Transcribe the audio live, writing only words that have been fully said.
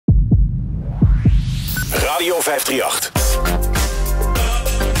Radio 538.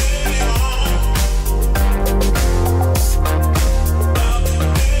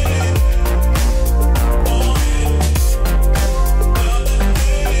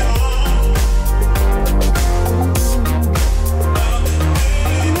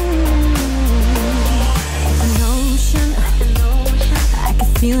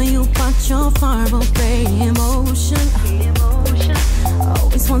 Feel you, but you're far away. Emotion,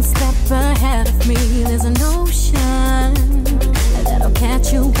 always one step ahead of me. There's an ocean that'll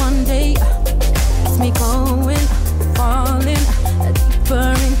catch you one day. Keeps me going, falling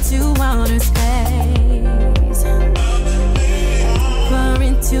deeper into outer space. Deeper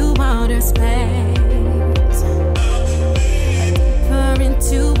into outer space. Deeper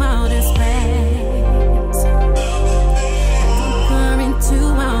into outer space. To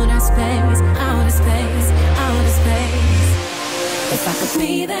outer space, outer space, outer space. If I could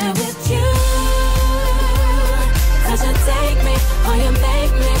be there with you, 'cause you take me or you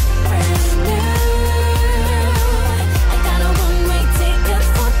make me brand new. I got a one-way ticket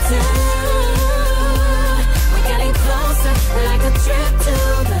for two. We're getting closer, like a trip to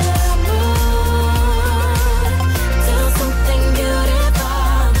the moon. Do something beautiful,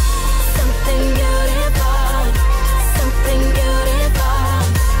 something beautiful, something beautiful.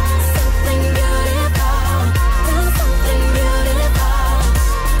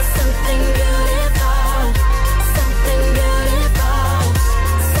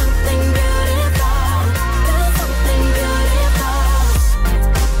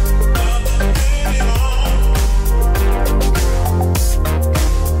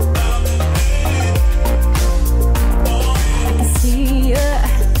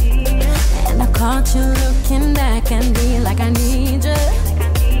 Caught you looking back at me like I need you.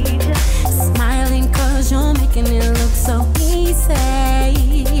 Smiling 'cause you're making it look so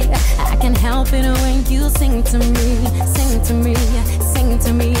easy. I can't help it when you sing to me, sing to me, sing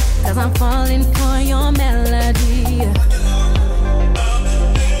to me. 'Cause I'm falling for your melody.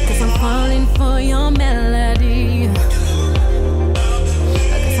 'Cause I'm falling for your melody.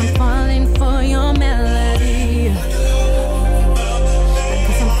 'Cause I'm falling for your melody.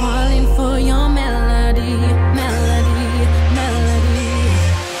 'Cause I'm falling for your melody, melody, melody.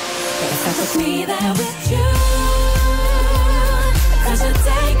 If I could be there with you, 'cause you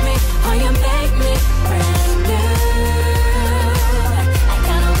take me or you make me brand new. I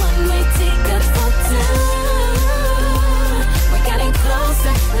got a one-way ticket for two. We're getting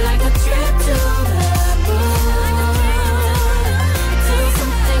closer, like a trip to the moon. Do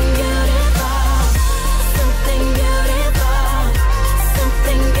something beautiful, something beautiful,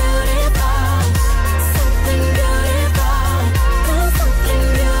 something beautiful, something beautiful. Do something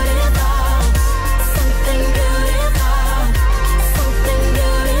beautiful, something beautiful, something beautiful, something beautiful. Do something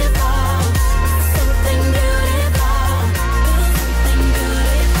beautiful, something beautiful, something beautiful,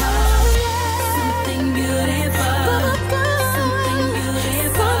 something beautiful, something beautiful.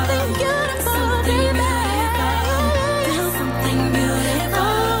 Do something beautiful, something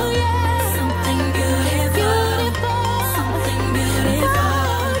beautiful, something beautiful,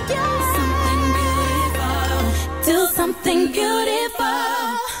 something beautiful. Do something beautiful.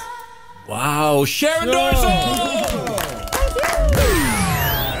 Wauw, Sharon Doorson!